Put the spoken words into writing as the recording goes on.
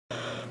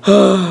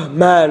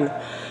Man,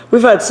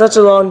 we've had such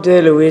a long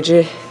day,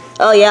 Luigi.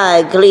 Oh yeah, I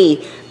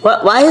agree.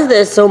 Why is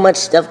there so much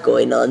stuff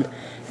going on?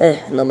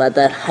 No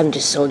matter, I'm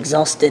just so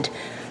exhausted.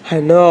 I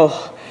know.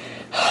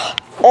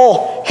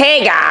 Oh,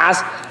 hey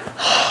guys!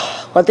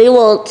 What do you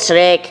want,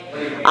 Shrek?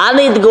 I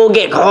need to go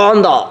get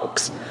corn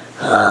dogs.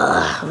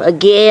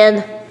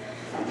 Again?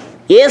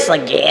 Yes,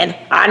 again.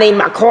 I need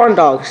my corn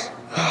dogs.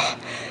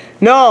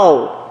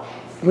 No!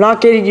 I'm not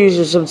getting you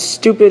to some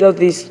stupid of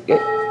these...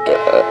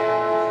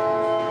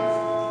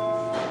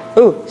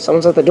 Ooh,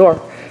 someone's at the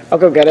door. I'll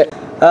go get it.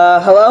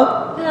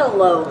 Hello?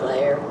 Hello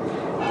there.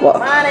 Well,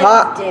 My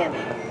name's Demi.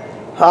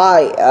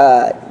 Hi,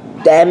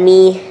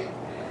 Demi.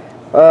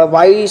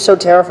 Why are you so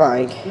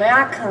terrifying? May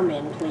I come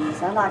in,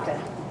 please? I'd like a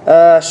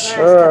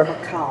Sure. nice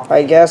cup of coffee.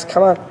 I guess.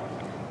 Come on.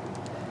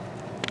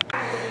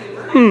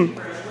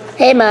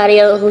 Hey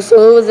Mario, who's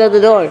at the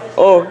door?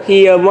 Oh,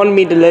 he wanted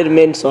me to let him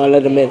in, so I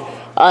let him in.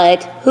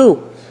 Alright,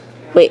 who?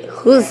 Wait,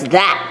 who's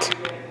that?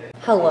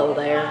 Hello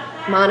there.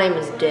 My name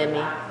is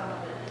Demi.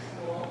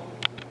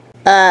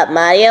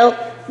 Mario?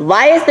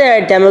 Why is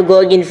there a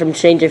Demogorgon from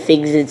Stranger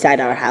Things inside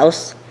our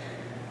house?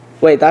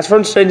 Wait, that's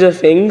from Stranger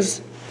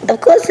Things?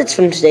 Of course it's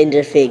from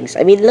Stranger Things.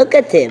 I mean, look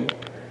at him.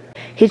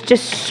 He's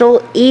just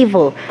so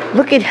evil.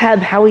 Look at him,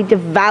 how he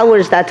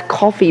devours that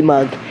coffee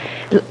mug.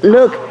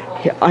 Look.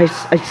 Yeah, I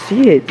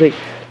see it. Like,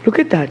 look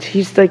at that.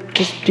 He's like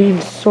just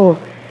being so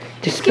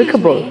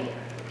despicable. Excuse me.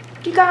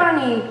 Do you got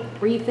any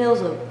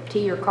refills of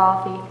tea or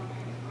coffee?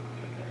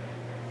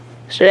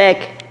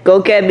 Shrek,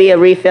 go get me a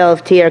refill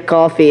of tea or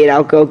coffee,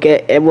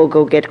 and we'll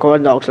go get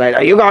corn dogs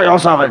later. You got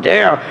yourself a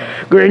deal,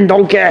 green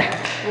donkey. Well,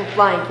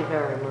 thank you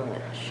very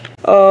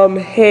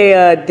much.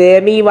 Hey,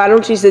 Demi, why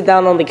don't you sit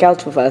down on the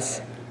couch with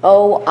us?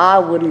 Oh, I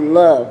would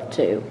love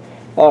to.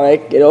 All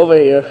right, get over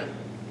here.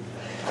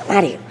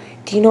 Mario,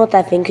 do you know what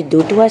that thing could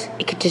do to us?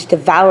 It could just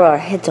devour our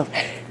heads off.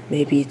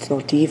 Maybe it's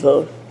not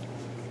evil.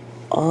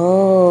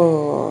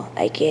 Oh,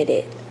 I get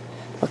it.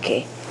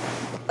 Okay.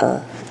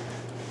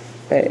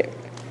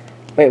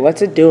 Wait,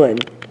 what's it doing?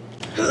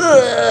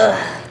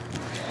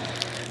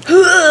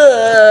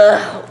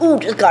 Ooh,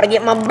 just gotta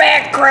get my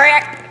back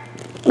cracked.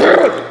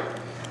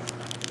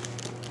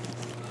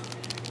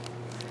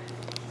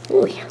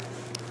 Ooh.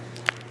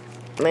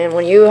 Man,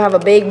 when you have a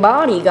big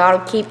body, you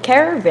gotta keep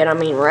care of it. I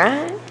mean,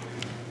 right?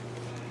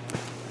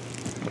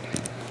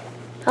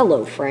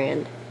 Hello,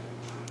 friend.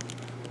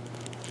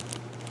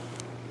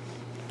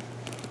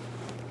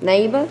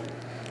 Neighbor?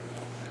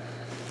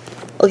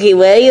 Okay,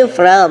 where are you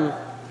from?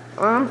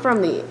 I'm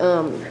from the,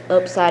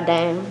 Upside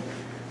Down.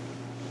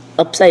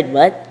 Upside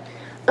what?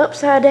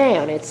 Upside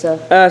Down, it's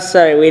a...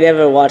 Sorry, we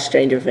never watched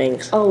Stranger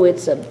Things. Oh,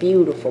 it's a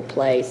beautiful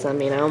place. I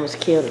mean, I almost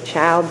killed a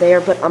child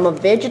there, but I'm a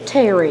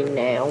vegetarian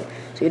now,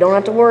 so you don't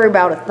have to worry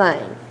about a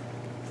thing.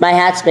 My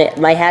hat's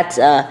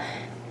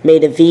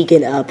made of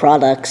vegan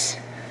products.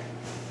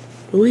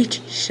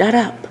 Luigi, shut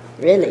up.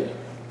 Really?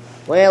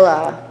 Well,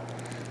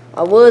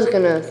 I was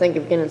gonna think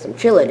of getting some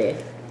chili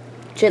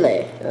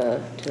tonight,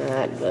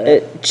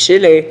 but...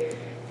 Chili?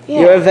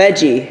 Yeah. You're a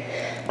veggie.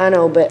 I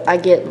know, but I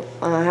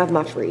have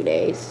my free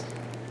days.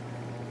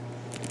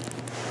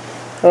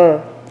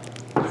 Huh.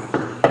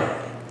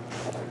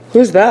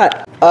 Who's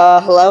that?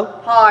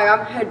 Hello? Hi,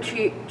 I'm Head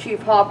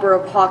Chief Hopper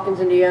of Hawkins,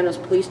 Indiana's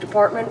police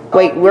department.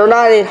 Wait, we're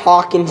not in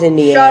Hawkins,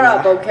 Indiana. Shut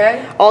up,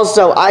 okay?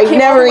 Also, I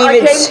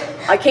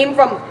came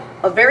from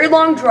a very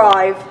long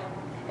drive,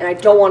 and I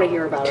don't want to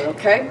hear about it,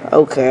 okay?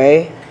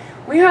 Okay.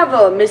 We have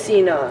a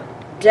missing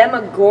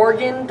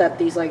Demogorgon that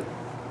these, like,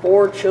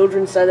 4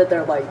 children said that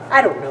they're, like,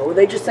 I don't know.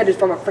 They just said it's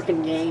from a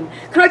freaking game.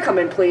 Can I come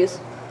in, please?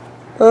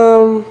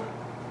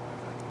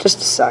 Just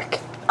a sec.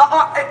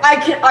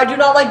 I do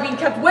not like being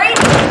kept waiting.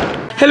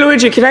 Hey,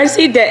 Luigi, can I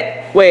see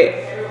that? Wait,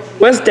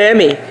 where's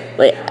Demi?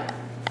 Wait,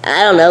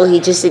 I don't know. He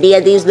just said he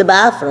had to use the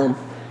bathroom.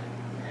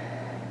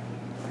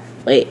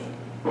 Wait,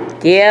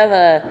 do you have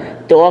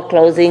a door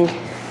closing?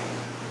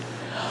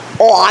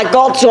 Oh, I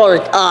got your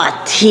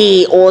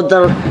tea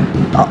order.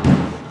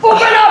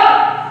 Open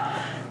up!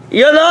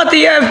 You're not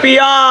the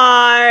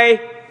FBI!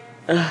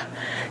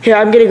 Here,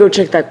 I'm gonna go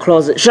check that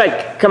closet.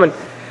 Shrek, come on.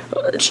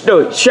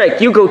 No, Shrek,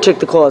 you go check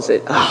the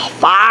closet.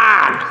 Fine.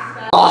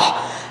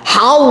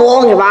 How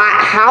long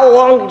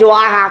do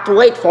I have to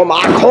wait for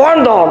my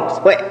corn dogs?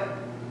 Wait.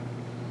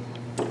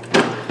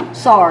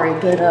 Sorry,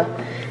 but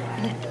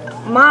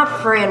my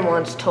friend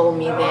once told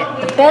me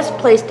that the best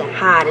place to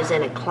hide is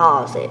in a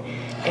closet.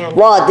 And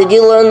What, did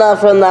you learn that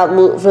from that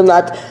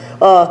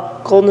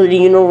Corner of the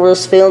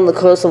Universe film, The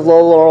Curse of La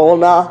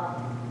Llorona?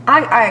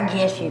 I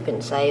guess you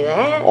can say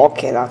that.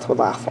 Okay, that's what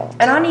I thought.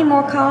 And I need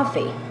more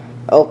coffee.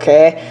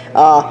 Okay,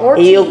 Or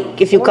tea.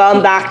 if you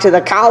come back to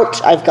the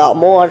couch, I've got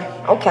more.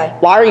 Okay.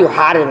 Why are you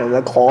hiding in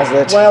the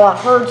closet? Well, I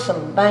heard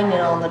some banging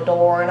on the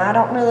door, and I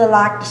don't really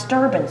like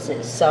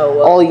disturbances,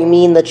 so... Oh, you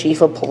mean the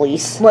chief of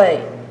police? Wait,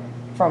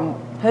 from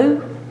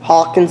who?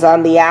 Hawkins,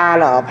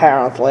 Indiana,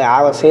 apparently.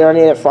 I was hearing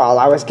it while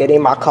I was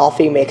getting my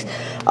coffee mix.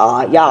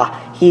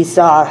 Yeah, he's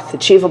the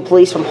chief of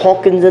police from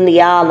Hawkins,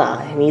 Indiana,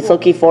 and he's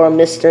looking for a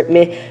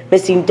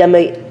missing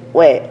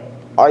Wait,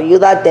 are you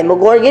that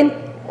Demogorgon?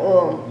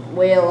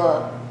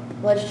 Well,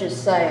 let's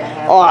just say I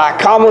have. Oh,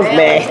 come with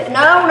me.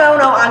 No.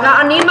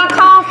 I need my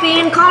coffee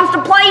and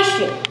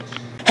contemplation.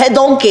 Hey,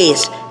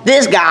 donkeys,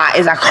 this guy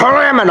is a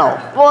criminal.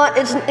 Well,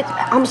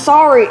 I'm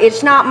sorry.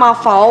 It's not my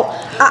fault.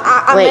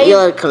 Wait,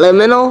 you're a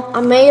criminal? I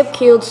may have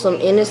killed some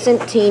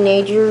innocent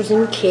teenagers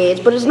and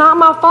kids, but it's not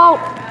my fault.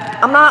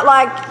 I'm not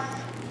like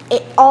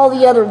all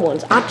the other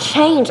ones. I've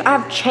changed. I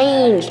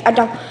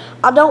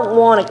don't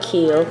want to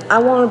kill. I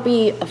want to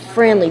be a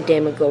friendly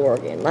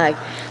Demogorgon, like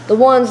the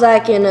ones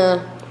that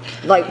can,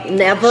 like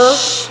never.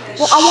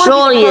 Well, I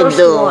want to be the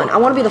first one. I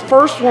want to be the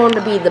first one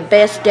to be the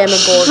best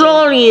Demogorgon.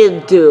 Sure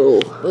you do.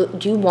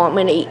 Do you want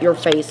me to eat your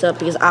face up?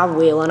 Because I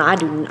will, and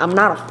I'm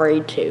not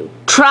afraid to.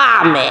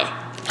 Try me.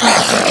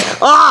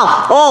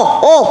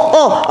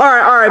 Oh. All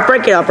right.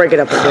 Break it up.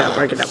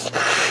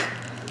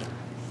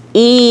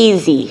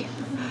 Easy.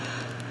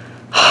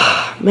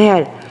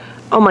 Man,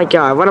 oh my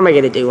God, what am I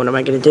gonna do? Come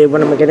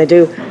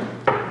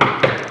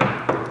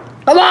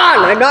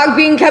on, I'm not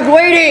being kept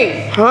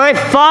waiting. All right,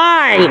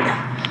 fine.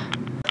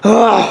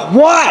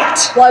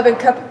 What? Well, I've been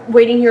kept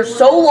waiting here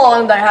so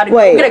long that I had to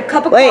go get a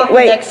cup of coffee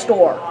next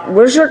door.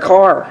 Where's your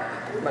car?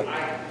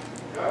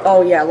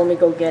 Oh yeah, let me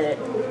go get it.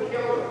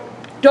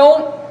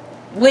 Don't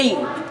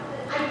leave.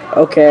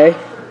 Okay.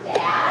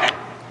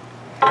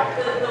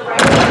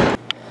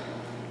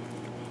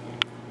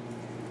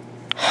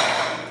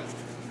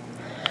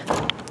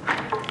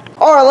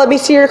 All right, let me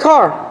see your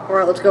car. All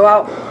right, let's go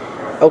out.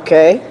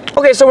 Okay.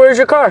 Okay, so where's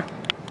your car?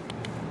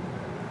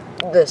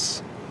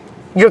 This.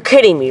 You're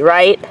kidding me,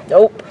 right?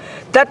 Nope.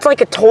 That's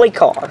like a toy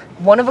car.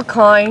 One of a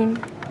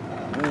kind,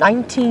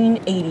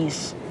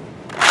 1980s.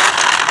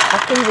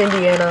 Hopkins,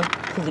 Indiana,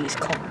 police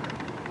car.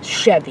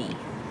 Chevy.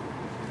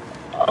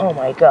 Oh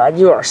my God,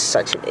 you are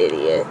such an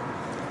idiot.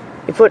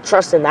 You put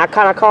trust in that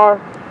kind of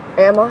car?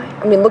 Am I?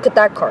 I mean, look at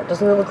that car.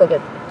 Doesn't it look like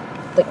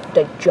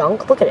like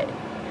junk? Look at it.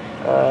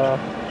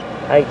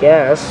 I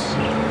guess.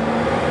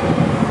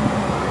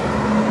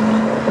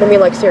 But I mean,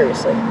 like,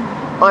 seriously.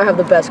 I have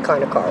the best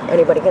kind of car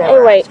anybody can ever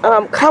Anyway,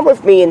 ask. come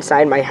with me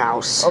inside my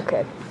house.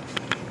 Okay.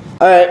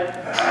 All right.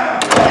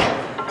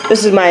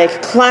 This is my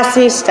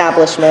classy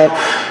establishment.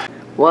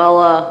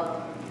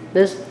 Well,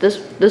 this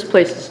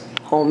place is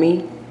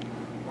homey.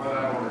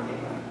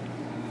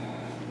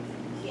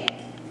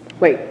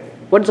 Wait,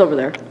 what's over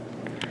there?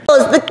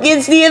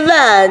 It's the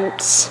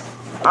event.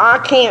 I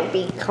can't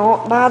be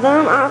caught by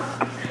them.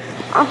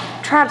 I've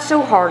tried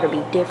so hard to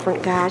be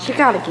different, guys. You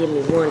gotta give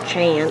me one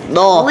chance.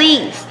 No.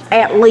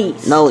 At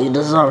least. No, you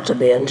deserve to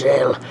be in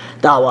jail.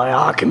 That way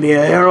I can be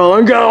a hero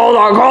and get all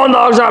the corn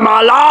dogs in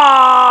my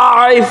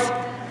life.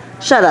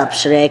 Shut up,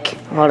 Shrek.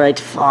 All right,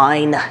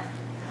 fine.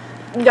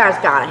 You guys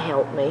gotta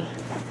help me.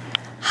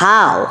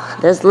 How?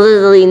 There's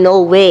literally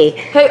no way.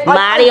 Hey,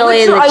 Mario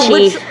and the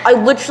Chief. I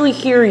literally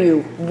hear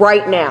you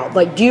right now.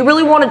 Like, do you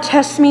really want to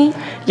test me?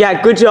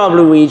 Yeah, good job,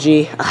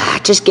 Luigi.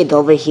 Just get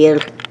over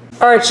here.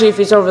 All right, Chief,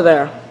 he's over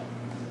there.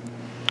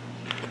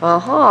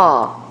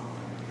 Uh-huh.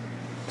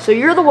 So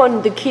you're the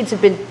one the kids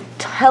have been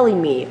telling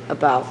me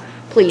about.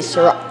 Please,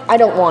 sir, I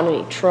don't want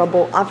any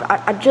trouble.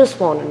 I just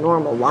want a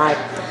normal life.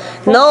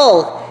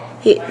 No,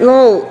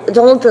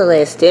 don't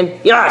arrest him.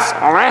 Yes,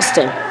 arrest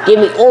him. Give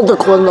me all the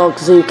corn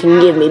dogs you can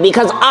give me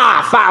because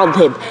I found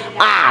him.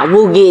 I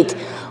will get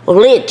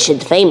rich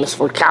and famous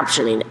for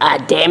capturing a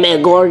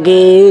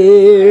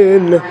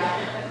Demogorgon.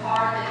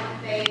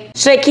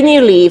 So can you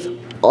leave?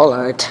 All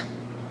right.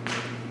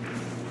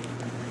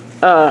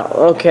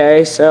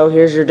 Okay, so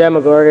here's your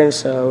Demogorgon,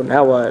 so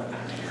now what?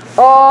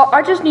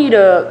 I just need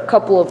a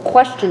couple of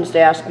questions to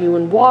ask you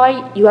and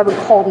why you haven't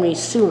called me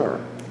sooner.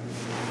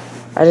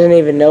 I didn't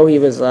even know he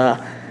was a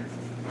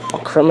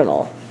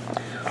criminal.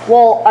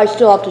 Well, I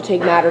still have to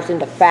take matters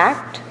into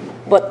fact,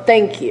 but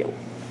thank you.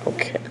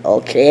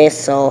 Okay,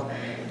 so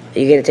are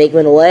you gonna take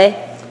me away?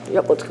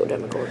 Yep, let's go,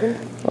 Demogorgon.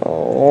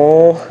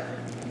 Oh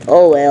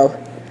well.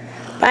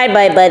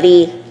 Bye,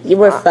 buddy. You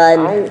were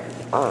fun.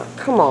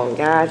 Come on,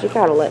 guys. You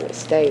gotta let me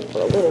stay for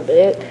a little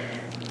bit.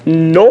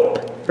 Nope.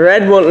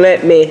 Red won't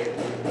let me.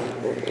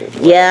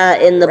 Yeah,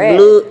 in the Red.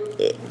 blue.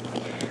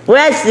 We're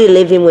actually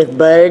living with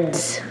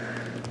birds.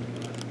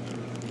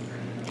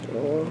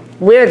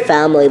 Weird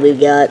family we've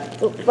got.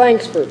 Well,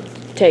 thanks for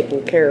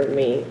taking care of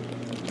me.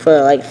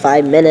 For like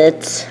 5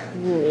 minutes.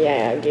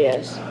 Yeah, I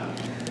guess.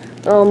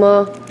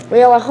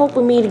 Well, I hope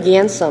we meet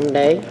again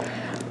someday.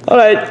 All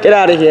right, get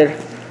out of here.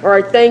 All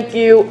right, thank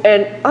you.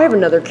 And I have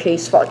another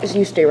case file. Just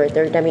you stay right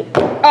there, Demi.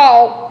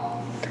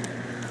 Oh!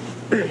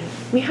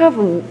 We have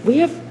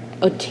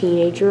a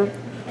teenager.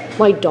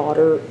 My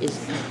daughter is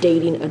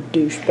dating a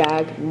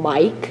douchebag,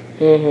 Mike.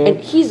 Mm-hmm. And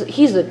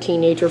he's a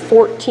teenager,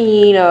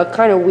 14,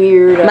 kind of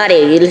weird.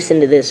 Mario, you listen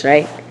to this,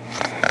 right?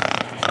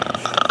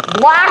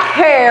 Black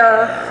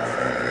hair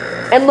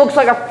and looks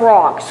like a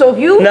frog. So if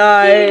you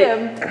see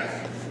him,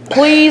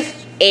 please,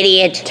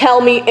 Idiot.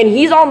 tell me. And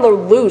he's on the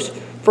loose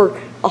for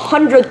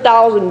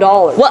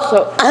 $100,000. What?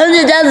 So,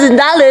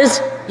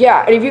 $100,000?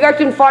 yeah, and if you guys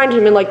can find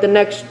him in like the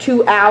next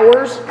 2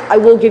 hours, I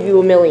will give you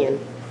 $1 million.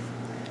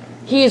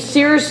 He is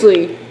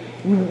seriously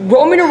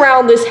roaming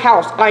around this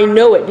house. I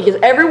know it because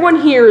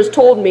everyone here has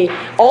told me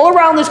all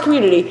around this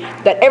community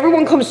that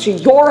everyone comes to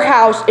your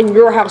house and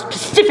your house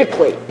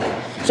specifically.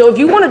 So if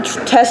you want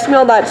to test me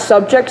on that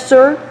subject,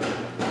 sir,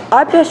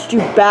 I best you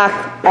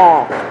back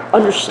off.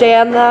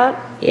 Understand that?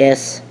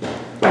 Yes.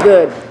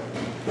 Good.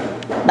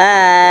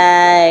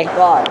 Bye.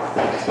 Bye.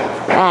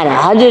 Got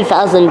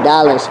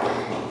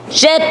 $100,000.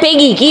 Chef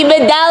Piggy, keep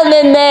it down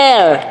in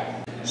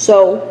there.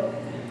 So,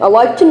 I'd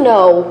like to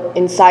know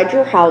inside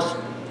your house,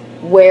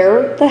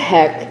 where the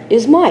heck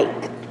is Mike?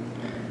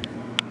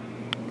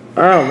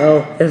 I don't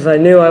know. If I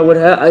knew,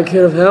 I could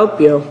have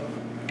helped you.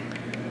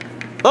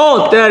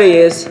 Oh, there he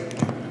is.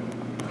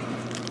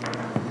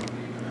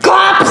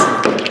 Cops!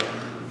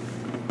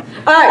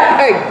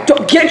 Hey,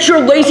 don't get your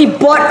lazy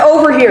butt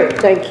over here.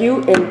 Thank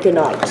you and good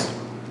night.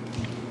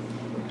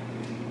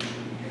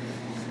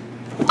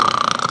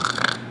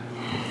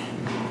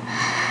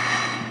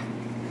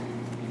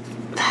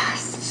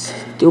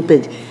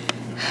 Stupid.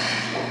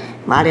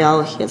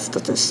 Mario, you're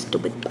such a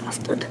stupid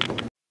bastard.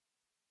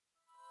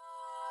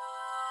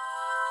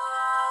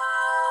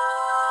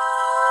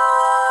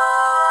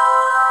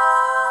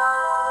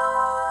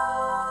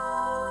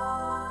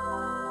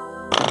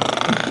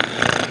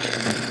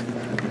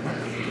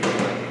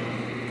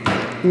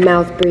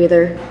 Mouth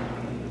breather.